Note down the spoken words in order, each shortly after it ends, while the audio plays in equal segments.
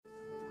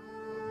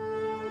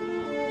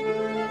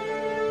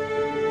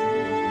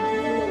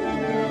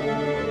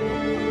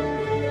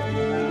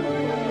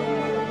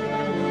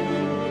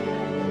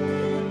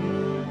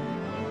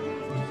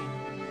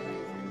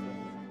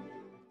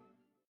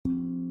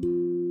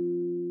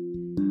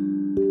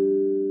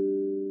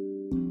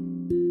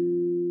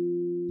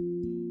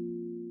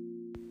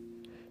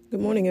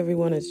Good morning,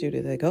 everyone. It's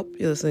Judith. I hope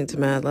you're listening to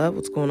Mad Love.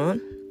 What's going on?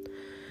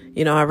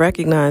 I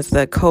recognize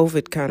that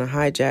COVID kind of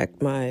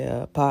hijacked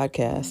my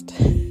podcast.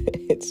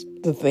 It's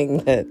the thing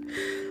that,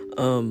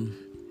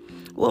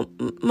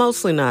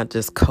 mostly not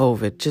just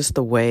COVID, just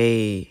the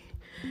way,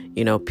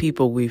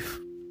 people we've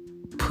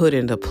put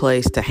into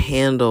place to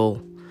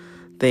handle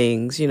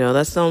things.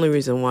 That's the only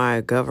reason why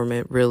a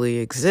government really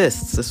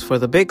exists, is for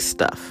the big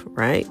stuff,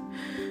 right?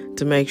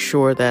 To make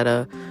sure that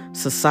a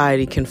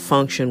society can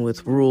function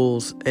with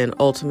rules, and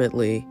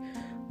ultimately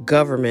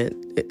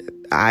government,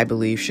 I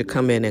believe, should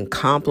come in and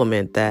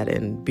complement that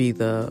and be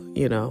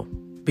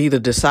the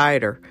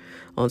decider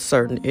on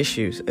certain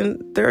issues.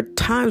 And there are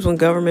times when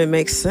government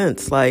makes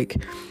sense. Like,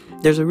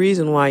 there's a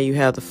reason why you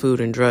have the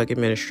Food and Drug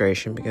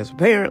Administration, because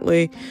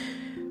apparently,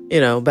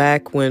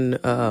 back when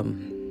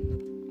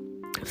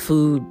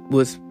food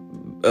was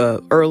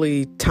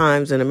early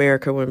times in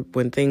America,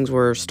 when things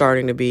were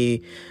starting to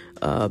be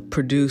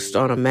produced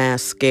on a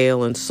mass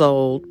scale and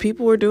sold,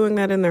 people were doing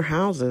that in their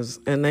houses,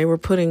 and they were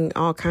putting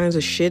all kinds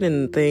of shit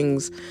in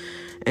things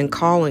and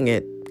calling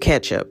it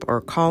ketchup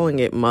or calling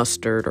it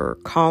mustard or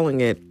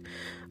calling it,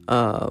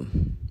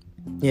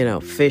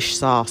 fish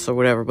sauce or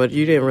whatever, but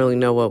you didn't really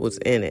know what was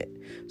in it.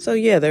 So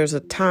yeah, there's a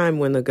time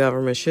when the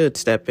government should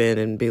step in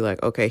and be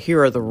like, okay,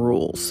 here are the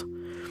rules,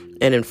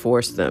 and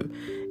enforce them.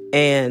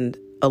 And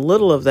a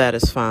little of that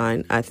is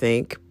fine, I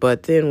think.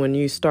 But then when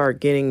you start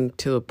getting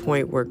to a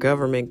point where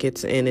government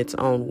gets in its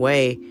own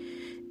way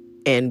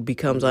and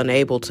becomes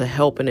unable to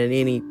help in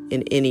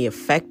any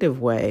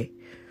effective way,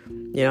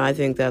 I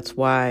think that's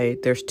why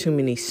there's too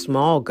many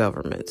small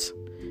governments.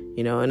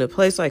 In a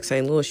place like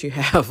St. Louis, you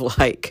have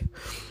something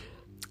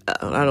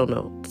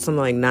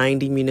like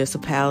 90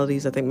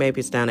 municipalities. I think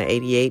maybe it's down to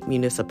 88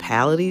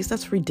 municipalities.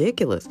 That's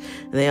ridiculous.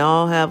 And they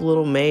all have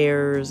little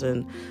mayors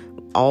and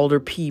alder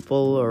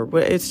people, or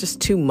it's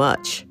just too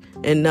much,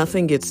 and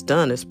nothing gets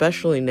done,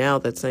 especially now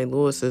that St.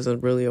 Louis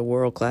isn't really a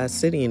world-class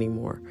city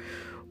anymore,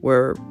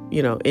 where,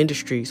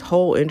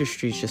 whole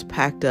industries just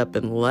packed up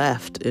and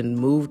left and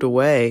moved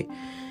away,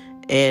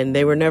 and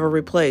they were never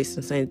replaced.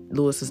 And St.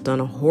 Louis has done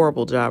a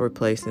horrible job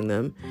replacing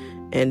them,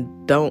 and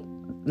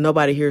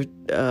nobody here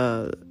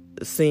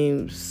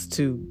seems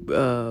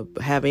to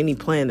have any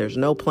plan. There's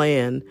no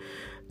plan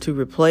to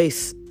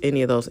replace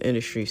any of those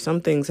industries.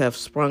 Some things have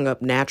sprung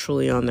up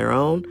naturally on their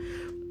own,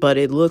 but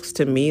it looks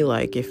to me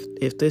like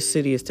if this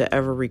city is to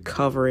ever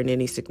recover in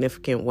any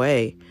significant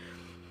way,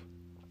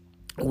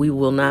 we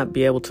will not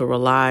be able to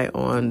rely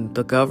on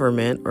the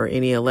government or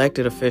any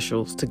elected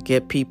officials to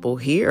get people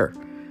here.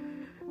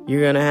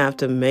 You're going to have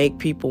to make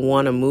people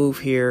want to move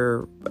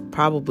here,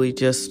 probably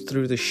just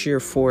through the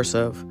sheer force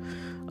of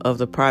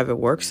the private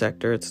work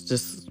sector. It's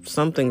just,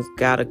 something's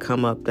got to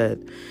come up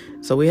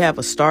so we have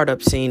a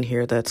startup scene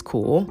here that's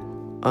cool,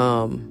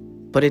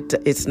 but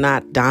it's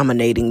not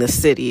dominating the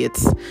city.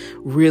 It's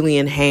really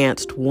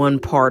enhanced one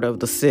part of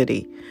the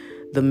city.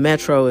 The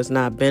metro is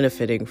not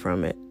benefiting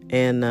from it,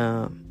 and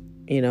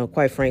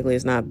quite frankly,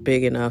 it's not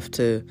big enough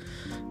to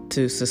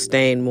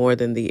sustain more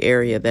than the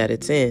area that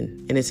it's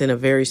in, and it's in a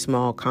very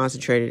small,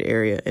 concentrated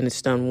area, and it's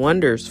done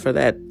wonders for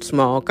that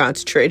small,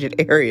 concentrated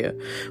area.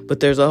 But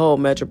there's a whole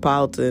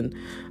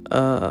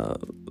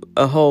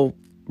whole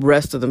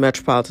rest of the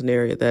metropolitan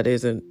area that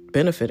isn't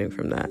benefiting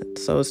from that.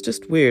 So it's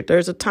just weird.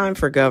 There's a time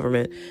for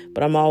government,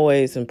 but I'm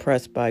always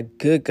impressed by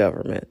good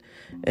government,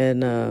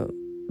 and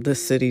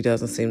this city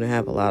doesn't seem to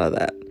have a lot of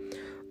that.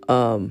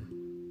 And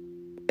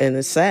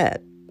it's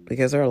sad,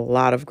 because there are a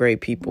lot of great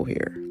people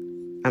here.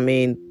 I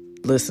mean,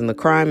 listen, the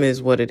crime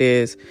is what it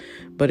is,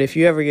 but if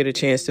you ever get a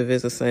chance to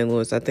visit St.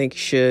 Louis, I think you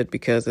should,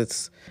 because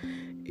it's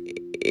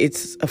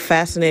a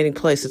fascinating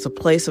place. It's a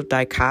place of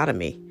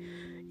dichotomy.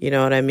 You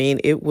know what I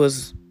mean? It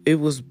was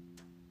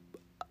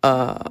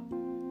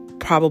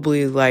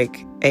probably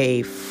like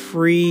a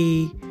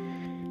free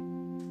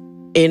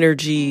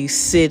energy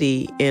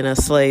city in a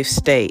slave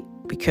state,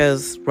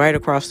 because right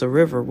across the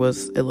river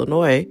was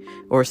Illinois,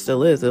 or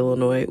still is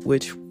Illinois,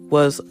 which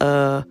was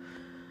not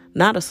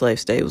a slave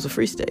state. It was a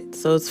free state.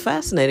 So it's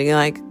fascinating.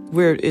 Like,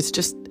 weird. It's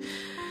just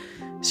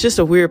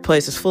a weird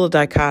place. It's full of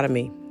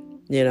dichotomy.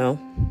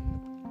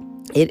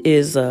 It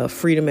is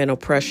freedom and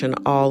oppression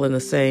all in the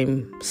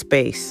same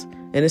space.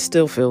 And it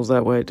still feels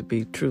that way, to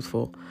be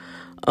truthful.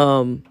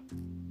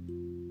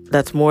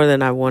 That's more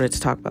than I wanted to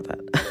talk about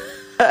that.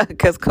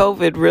 Because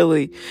COVID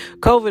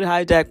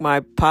hijacked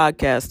my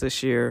podcast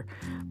this year,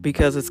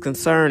 because it's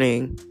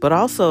concerning. But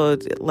also,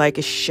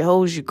 it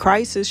shows you,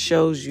 crisis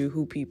shows you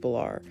who people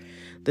are.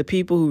 The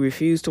people who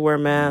refuse to wear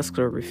masks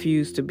or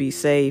refuse to be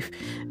safe,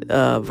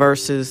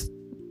 versus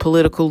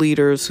political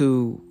leaders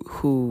who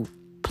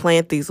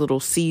plant these little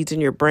seeds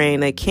in your brain.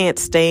 They can't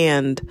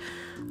stand,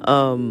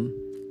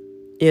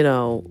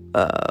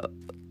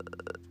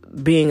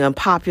 being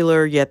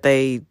unpopular, yet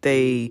they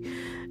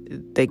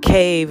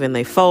cave and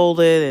they fold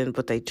it,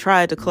 but they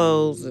tried to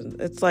close. And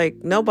it's like,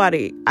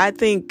 nobody, I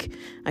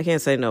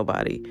can't say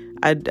nobody.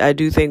 I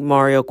do think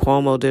Mario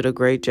Cuomo did a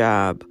great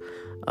job.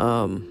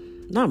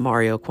 Not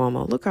Mario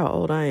Cuomo. Look how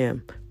old I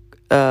am.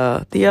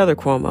 the other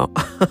Cuomo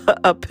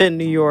up in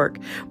New York.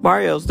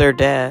 Mario's their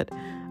dad.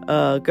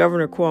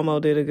 Governor Cuomo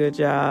did a good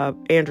job.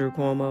 Andrew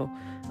Cuomo.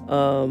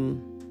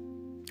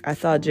 I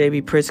thought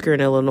J.B. Pritzker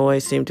in Illinois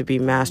seemed to be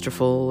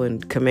masterful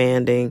and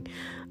commanding.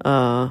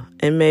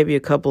 And maybe a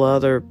couple of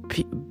other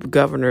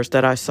governors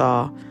that I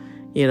saw,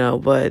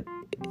 but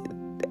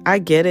I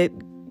get it.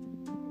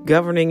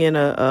 Governing in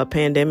a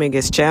pandemic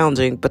is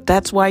challenging, but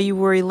that's why you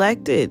were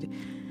elected,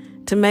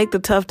 to make the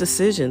tough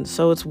decisions.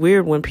 So it's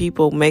weird when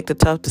people make the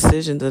tough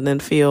decisions and then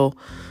feel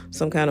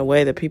some kind of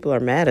way that people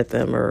are mad at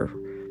them, or,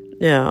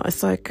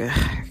 it's like,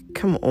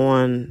 come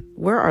on,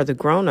 where are the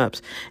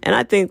grown-ups? And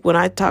I think when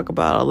I talk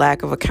about a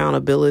lack of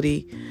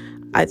accountability,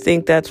 I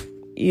think that's,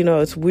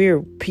 it's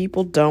weird.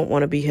 People don't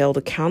want to be held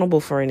accountable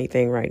for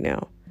anything right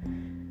now.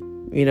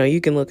 You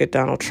can look at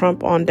Donald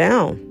Trump on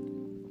down.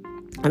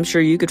 I'm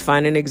sure you could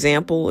find an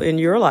example in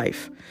your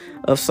life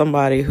of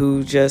somebody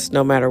who just,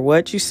 no matter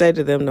what you say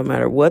to them, no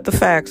matter what the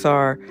facts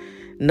are,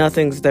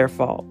 nothing's their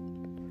fault.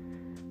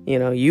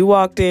 You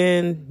walked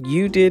in,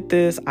 you did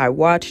this, I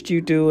watched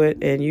you do it,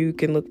 and you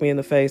can look me in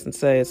the face and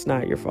say it's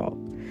not your fault.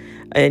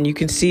 And you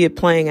can see it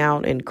playing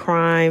out in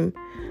crime.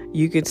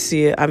 You can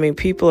see it. I mean,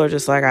 people are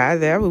just like,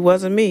 it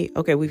wasn't me.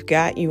 Okay, we've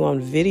got you on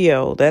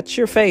video. That's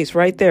your face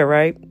right there,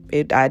 right?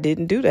 I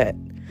didn't do that.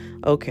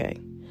 Okay.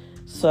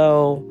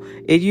 So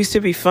it used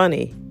to be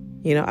funny.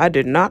 I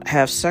did not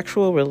have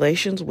sexual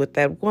relations with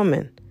that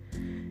woman.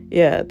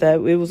 Yeah, that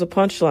it was a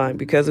punchline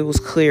because it was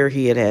clear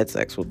he had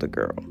sex with the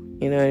girl.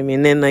 You know what I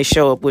mean? Then they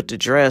show up with the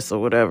dress or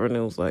whatever, and it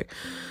was like,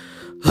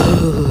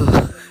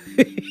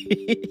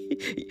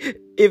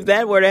 if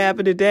that were to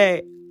happen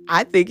today,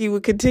 I think he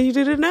would continue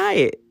to deny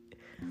it.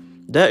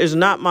 That is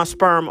not my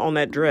sperm on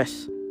that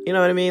dress. You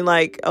know what I mean?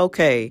 Like,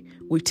 okay,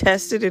 we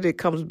tested it. It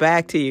comes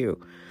back to you.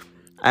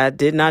 I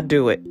did not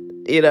do it.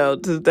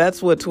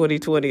 That's what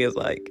 2020 is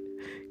like.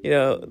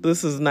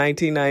 This is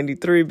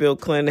 1993. Bill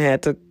Clinton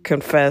had to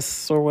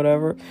confess or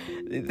whatever.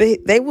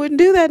 They wouldn't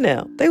do that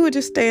now. They would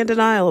just stay in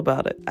denial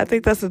about it. I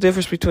think that's the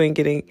difference between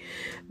getting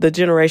the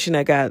generation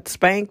that got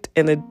spanked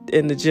and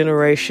the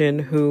generation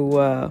who,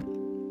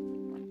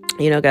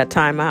 got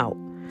time out.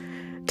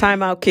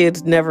 Time out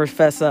kids never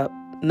fess up.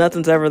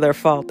 Nothing's ever their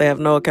fault. They have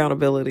no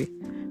accountability.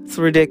 It's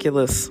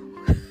ridiculous.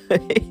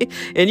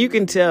 And you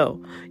can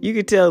tell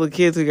the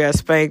kids who got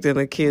spanked and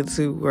the kids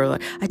who were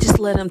like, I just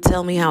let him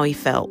tell me how he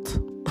felt.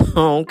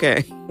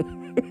 Okay.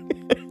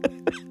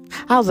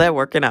 How's that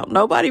working out?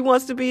 Nobody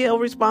wants to be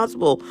held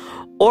responsible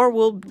or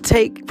will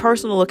take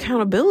personal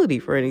accountability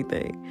for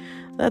anything.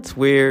 That's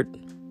weird.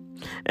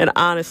 And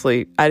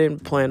honestly, I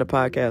didn't plan a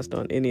podcast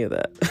on any of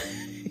that.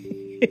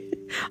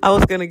 I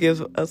was going to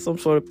give some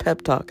sort of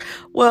pep talk.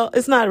 Well,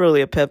 it's not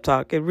really a pep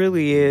talk. It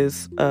really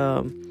is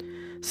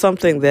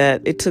something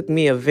that it took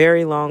me a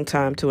very long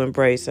time to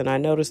embrace. And I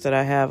noticed that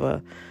I have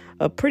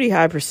a pretty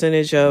high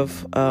percentage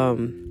of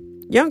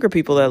younger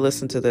people that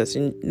listen to this,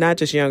 and not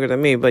just younger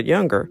than me, but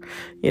younger,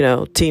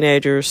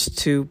 teenagers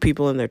to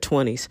people in their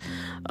 20s.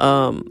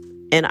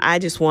 And I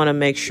just want to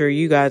make sure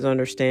you guys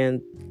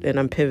understand, and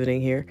I'm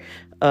pivoting here.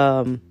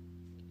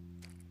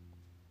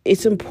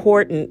 It's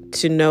important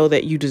to know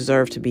that you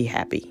deserve to be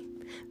happy.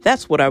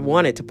 That's what I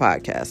wanted to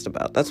podcast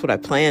about. That's what I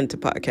planned to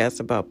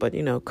podcast about. But,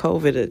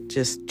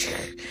 COVID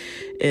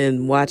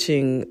and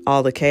watching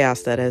all the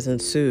chaos that has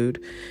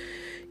ensued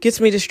gets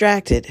me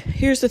distracted.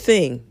 Here's the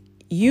thing.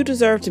 You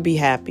deserve to be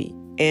happy.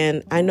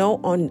 And I know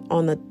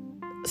on the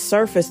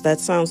surface, that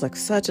sounds like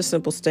such a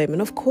simple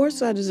statement. Of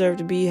course I deserve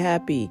to be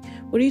happy.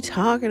 What are you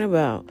talking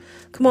about?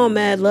 Come on,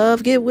 mad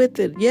love, get with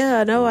it.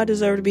 Yeah, I know I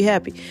deserve to be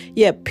happy.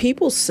 Yeah,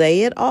 people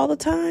say it all the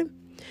time.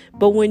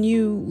 But when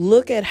you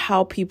look at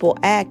how people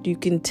act, you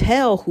can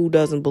tell who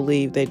doesn't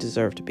believe they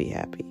deserve to be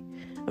happy.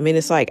 I mean,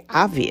 it's like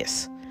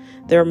obvious.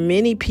 There are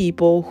many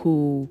people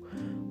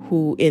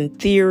who in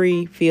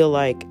theory feel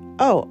like,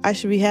 oh, I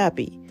should be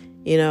happy.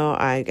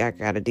 I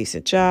got a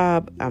decent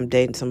job. I'm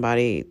dating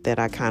somebody that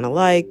I kind of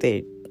like.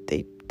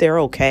 They're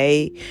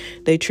okay.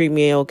 They treat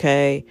me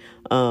okay.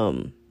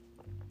 I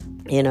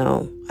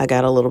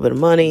got a little bit of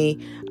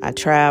money. I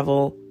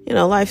travel.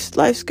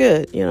 Life's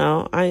good.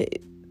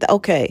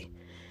 Okay.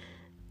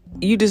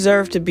 You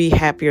deserve to be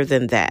happier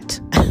than that.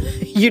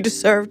 You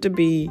deserve to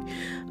be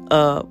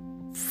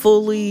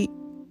fully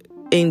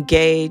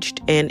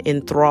engaged and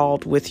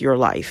enthralled with your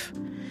life.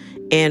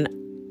 And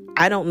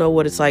I don't know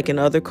what it's like in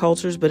other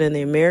cultures, but in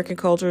the American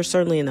culture,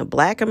 certainly in the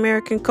Black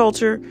American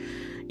culture,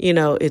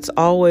 it's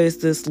always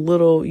this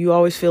little, you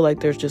always feel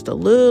like there's just a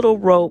little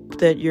rope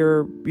that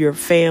your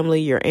family,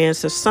 your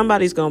ancestors,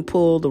 somebody's going to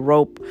pull the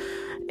rope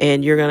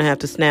and you're going to have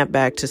to snap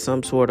back to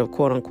some sort of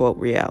quote unquote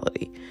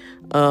reality.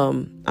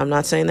 I'm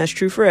not saying that's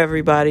true for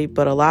everybody,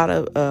 but a lot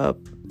of,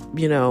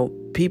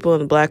 people in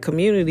the Black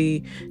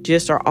community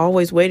just are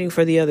always waiting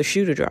for the other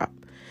shoe to drop.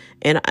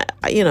 And,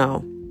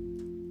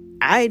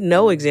 I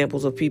know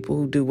examples of people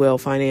who do well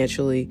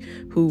financially,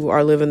 who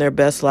are living their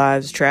best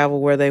lives, travel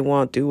where they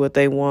want, do what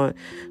they want,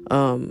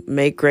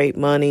 make great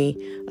money,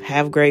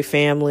 have great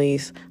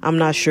families. I'm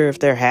not sure if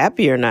they're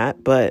happy or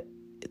not, but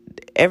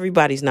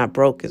everybody's not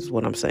broke is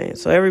what I'm saying.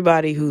 So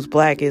everybody who's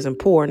black isn't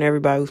poor, and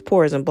everybody who's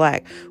poor isn't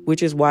black,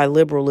 which is why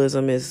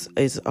liberalism is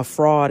a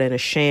fraud and a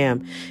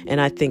sham,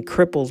 and I think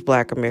cripples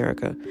black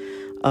America.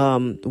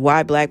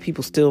 Why black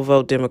people still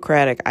vote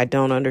Democratic, I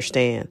don't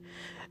understand.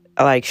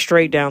 Like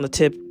straight down the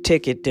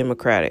ticket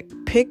Democratic.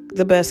 Pick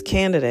the best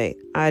candidate.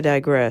 I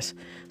digress.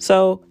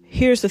 So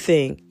here's the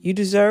thing. You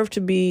deserve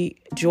to be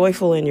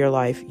joyful in your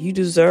life. You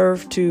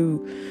deserve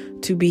to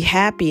be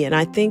happy. And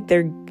I think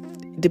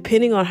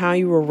depending on how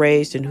you were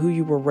raised and who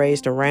you were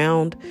raised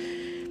around,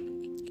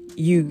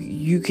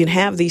 you can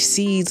have these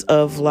seeds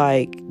of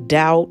like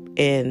doubt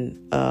and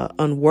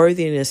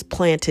unworthiness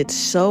planted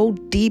so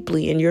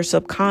deeply in your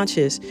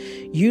subconscious,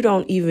 you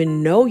don't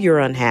even know you're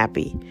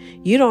unhappy.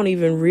 You don't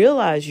even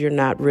realize you're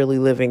not really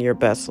living your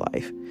best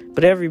life.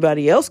 But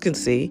everybody else can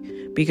see,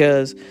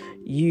 because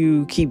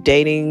you keep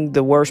dating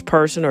the worst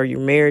person, or you're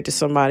married to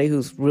somebody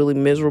who's really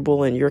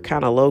miserable and you're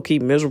kind of low-key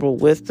miserable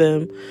with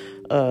them.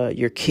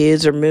 Your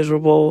kids are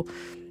miserable.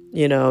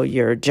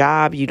 Your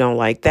job, you don't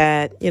like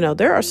that.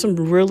 There are some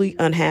really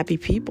unhappy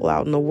people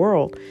out in the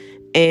world.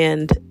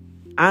 And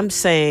I'm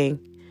saying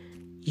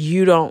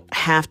you don't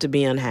have to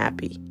be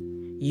unhappy.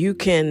 You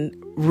can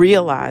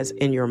realize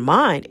in your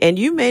mind, and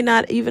you may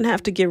not even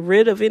have to get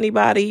rid of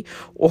anybody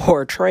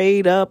or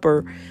trade up,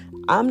 or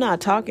I'm not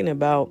talking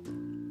about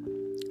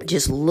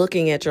just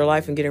looking at your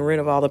life and getting rid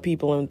of all the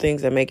people and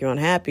things that make you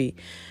unhappy.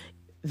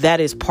 That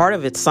is part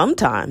of it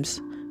sometimes.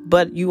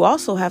 But you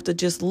also have to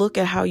just look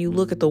at how you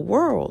look at the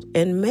world.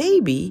 And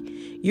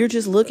maybe you're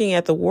just looking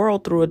at the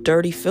world through a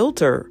dirty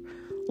filter.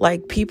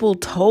 Like, people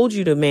told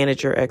you to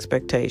manage your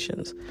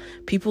expectations.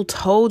 People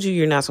told you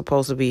you're not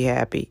supposed to be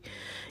happy.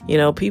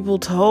 People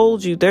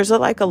told you there's a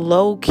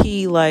low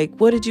key,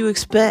 what did you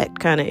expect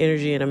kind of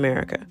energy in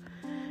America.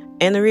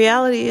 And the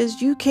reality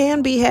is you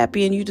can be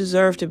happy and you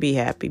deserve to be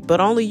happy,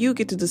 but only you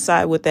get to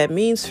decide what that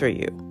means for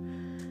you.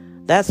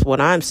 That's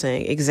what I'm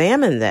saying.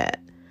 Examine that.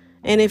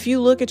 And if you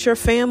look at your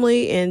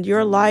family and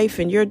your life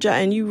and your job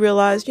and you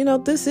realize,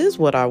 this is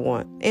what I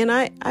want. And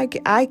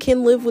I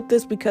can live with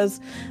this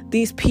because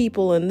these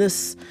people and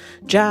this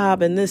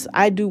job and this,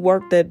 I do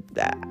work that,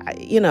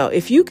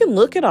 if you can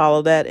look at all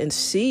of that and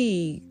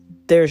see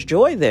there's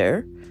joy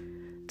there,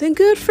 then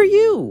good for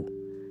you.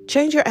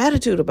 Change your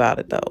attitude about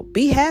it, though.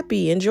 Be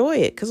happy. Enjoy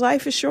it, because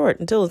life is short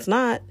until it's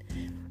not.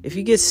 If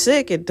you get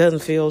sick, it doesn't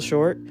feel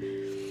short.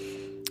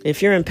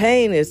 If you're in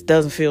pain, it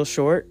doesn't feel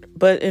short.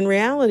 But in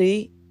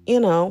reality,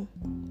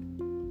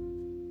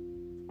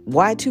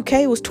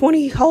 Y2K was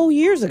 20 whole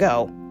years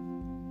ago,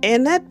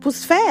 and that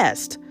was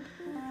fast.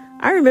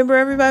 I remember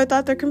everybody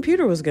thought their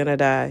computer was going to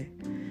die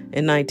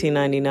in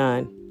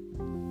 1999.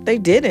 They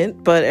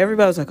didn't, but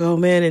everybody was like, oh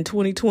man, in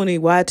 2020,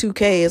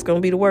 Y2K is going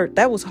to be the worst.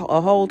 That was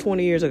a whole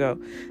 20 years ago.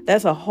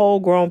 That's a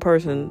whole grown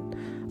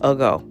person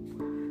ago.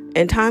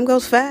 And time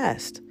goes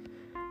fast.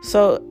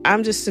 So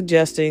I'm just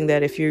suggesting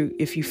that if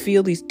you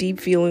feel these deep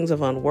feelings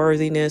of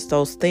unworthiness,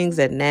 those things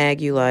that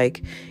nag you,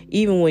 like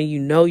even when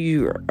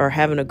you are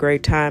having a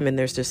great time and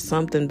there's just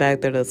something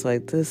back there that's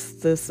like,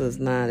 this is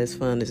not as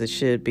fun as it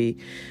should be,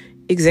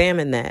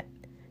 examine that.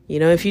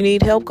 If you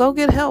need help, go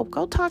get help.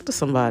 Go talk to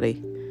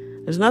somebody.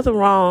 There's nothing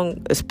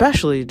wrong,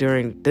 especially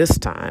during this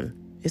time.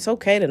 It's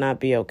okay to not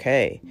be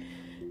okay.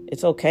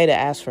 It's okay to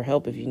ask for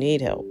help if you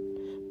need help.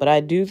 But I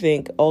do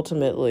think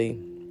ultimately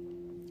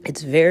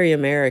it's very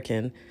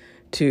American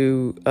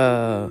to,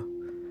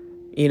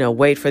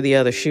 wait for the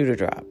other shoe to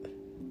drop.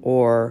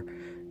 Or,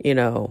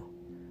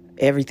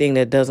 everything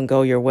that doesn't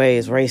go your way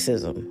is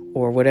racism,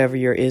 or whatever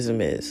your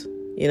ism is.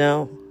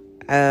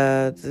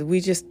 We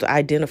just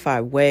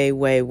identify way,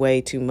 way, way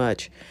too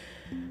much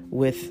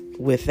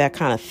with that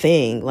kind of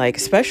thing, like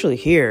especially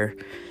here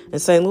in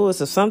St. Louis.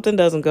 If something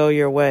doesn't go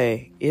your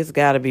way, it's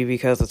got to be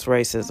because it's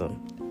racism.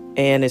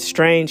 And it's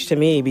strange to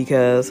me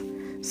because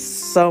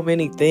so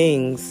many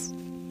things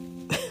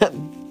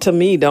to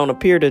me don't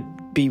appear to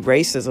be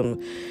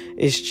racism.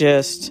 It's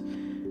just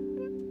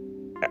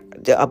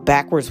a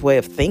backwards way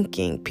of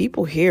thinking.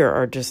 People here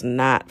are just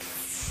not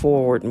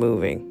forward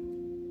moving.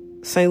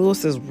 St.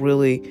 Louis is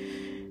really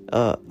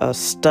a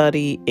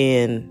study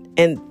in,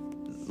 and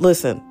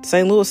listen,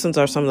 St. Louisans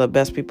are some of the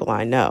best people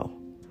I know,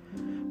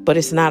 but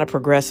it's not a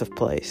progressive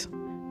place.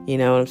 You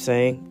know what I'm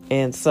saying?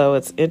 And so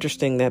it's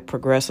interesting that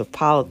progressive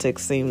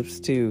politics seems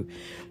to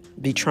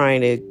be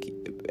trying to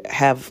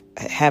have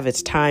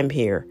its time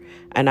here.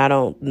 And I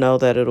don't know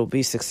that it'll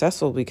be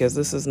successful because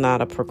this is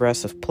not a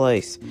progressive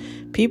place.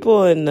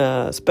 People in,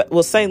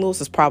 St.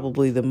 Louis is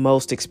probably the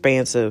most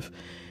expansive.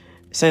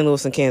 St.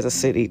 Louis and Kansas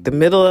City, the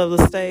middle of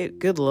the state,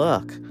 good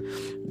luck.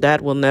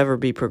 That will never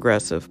be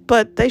progressive.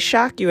 But they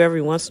shock you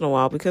every once in a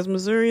while because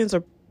Missourians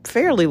are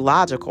fairly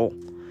logical,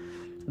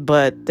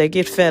 but they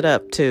get fed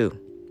up too.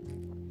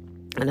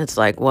 And it's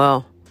like,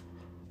 well,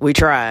 we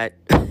tried.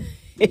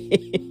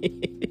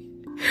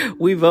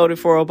 We voted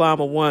for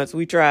Obama once.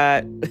 We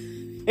tried.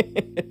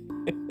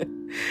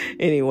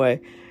 Anyway,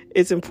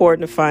 it's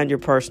important to find your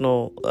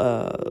personal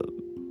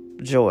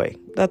joy.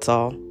 That's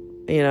all.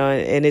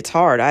 And it's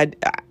hard.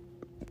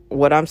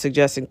 what I'm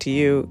suggesting to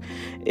you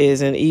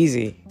isn't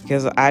easy,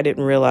 because I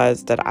didn't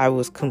realize that I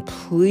was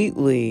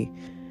completely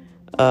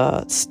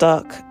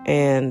stuck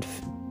and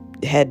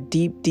had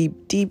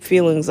deep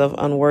feelings of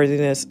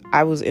unworthiness.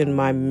 I was in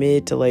my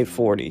mid to late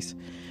 40s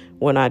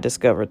when I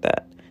discovered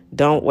that.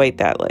 Don't wait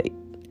that late.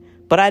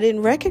 But I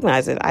didn't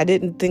recognize it. I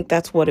didn't think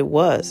that's what it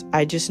was.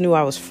 I just knew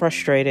I was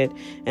frustrated,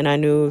 and I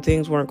knew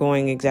things weren't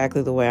going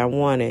exactly the way I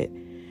wanted.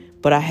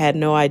 But I had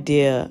no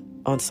idea,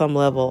 on some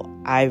level,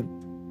 I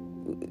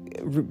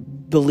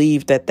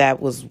believed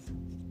that was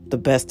the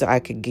best that I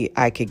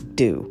could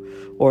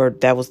do, or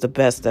that was the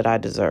best that I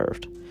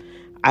deserved.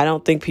 I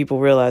don't think people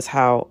realize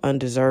how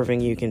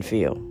undeserving you can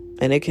feel.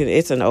 And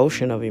it's an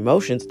ocean of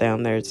emotions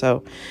down there.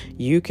 So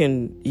you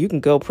can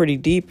go pretty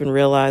deep and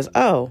realize,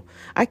 oh,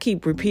 I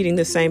keep repeating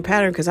the same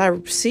pattern because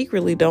I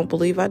secretly don't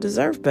believe I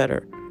deserve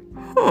better.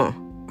 Huh.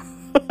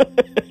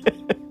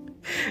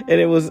 And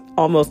it was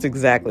almost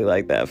exactly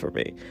like that for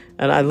me.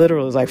 And I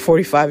literally was like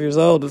 45 years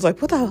old. It was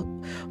like, what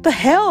the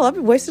hell? I've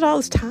been wasting all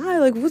this time.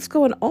 Like, what's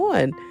going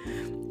on?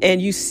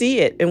 And you see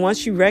it. And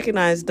once you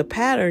recognize the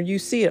pattern, you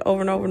see it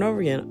over and over and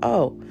over again.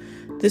 Oh,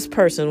 this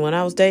person, when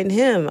I was dating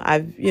him,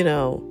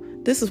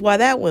 this is why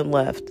that one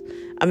left.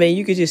 I mean,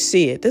 you could just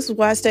see it. This is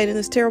why I stayed in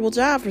this terrible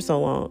job for so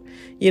long.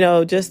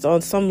 Just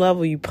on some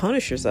level, you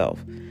punish yourself.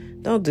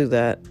 Don't do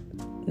that.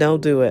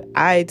 Don't do it.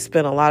 I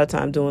spent a lot of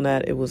time doing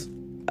that. It was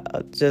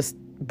just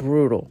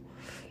brutal.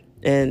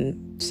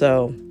 And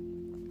so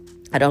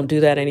I don't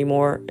do that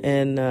anymore.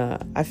 And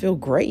I feel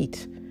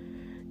great.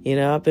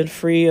 I've been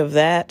free of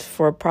that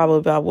for probably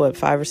about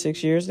 5 or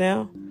 6 years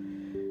now.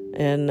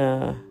 And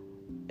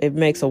it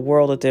makes a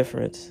world of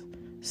difference.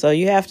 So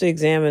you have to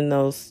examine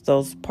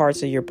those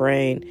parts of your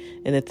brain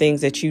and the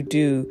things that you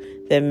do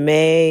that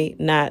may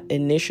not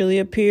initially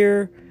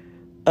appear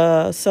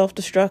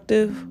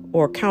self-destructive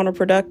or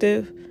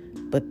counterproductive,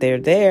 but they're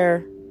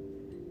there.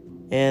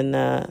 And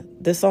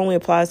this only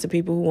applies to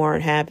people who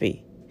aren't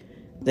happy.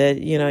 That,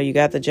 you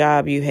got the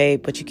job you hate,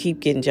 but you keep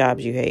getting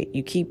jobs you hate.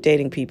 You keep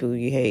dating people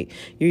you hate.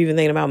 You're even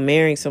thinking about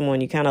marrying someone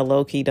you kind of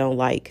low-key don't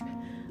like.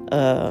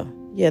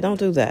 Don't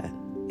do that.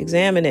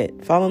 Examine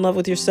it. Fall in love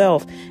with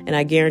yourself, and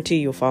I guarantee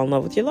you'll fall in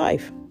love with your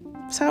life.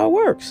 That's how it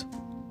works.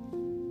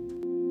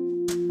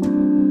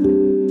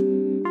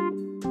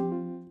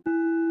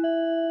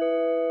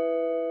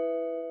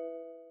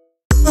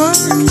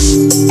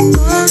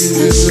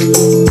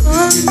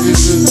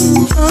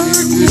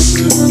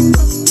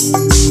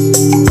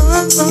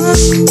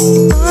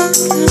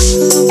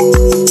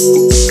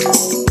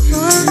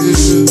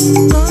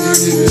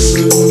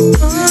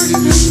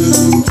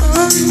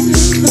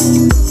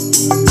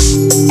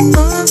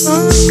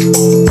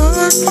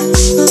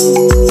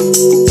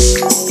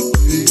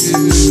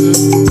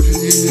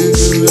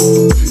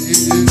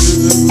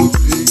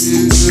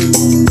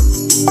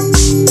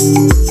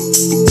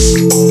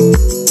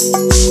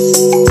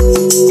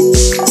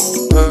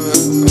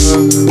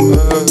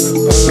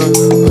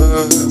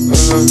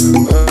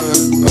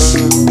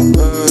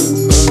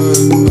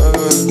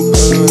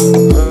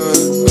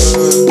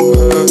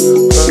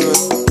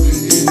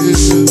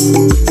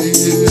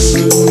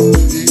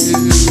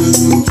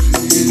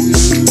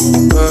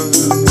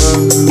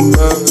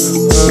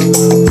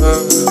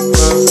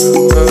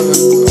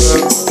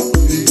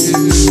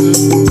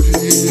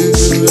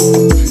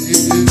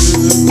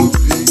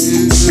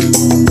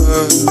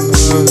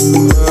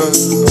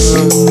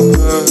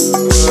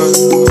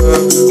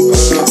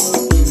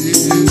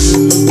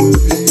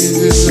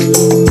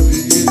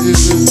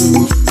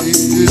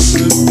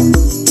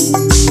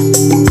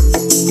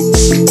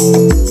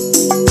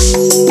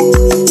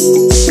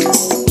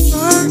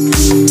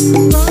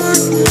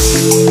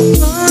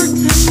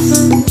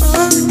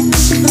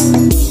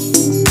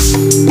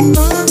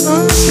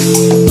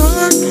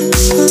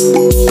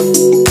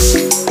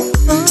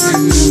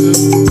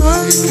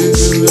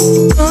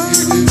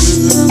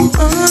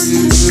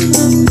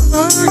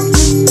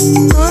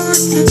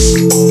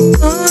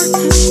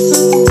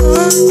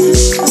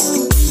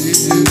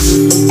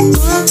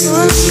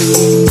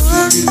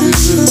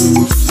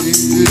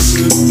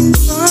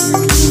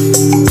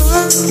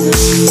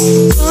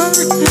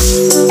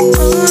 I